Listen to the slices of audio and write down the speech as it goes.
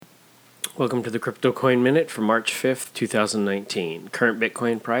Welcome to the Crypto Coin Minute for March 5th, 2019. Current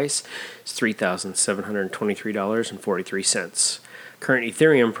Bitcoin price is $3,723.43. Current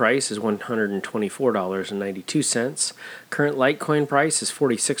Ethereum price is $124.92. Current Litecoin price is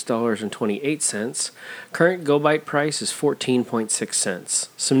 $46.28. Current GoByte price is 14.6 cents.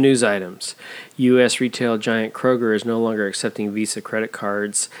 Some news items. U.S. retail giant Kroger is no longer accepting Visa credit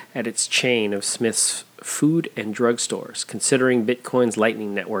cards at its chain of Smith's food and drug stores, considering Bitcoin's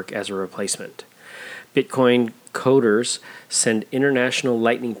Lightning Network as a replacement. Bitcoin coders send international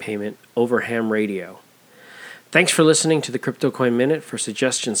Lightning payment over ham radio. Thanks for listening to the Crypto Coin Minute. For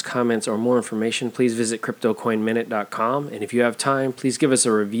suggestions, comments, or more information, please visit CryptoCoinMinute.com. And if you have time, please give us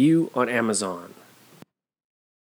a review on Amazon.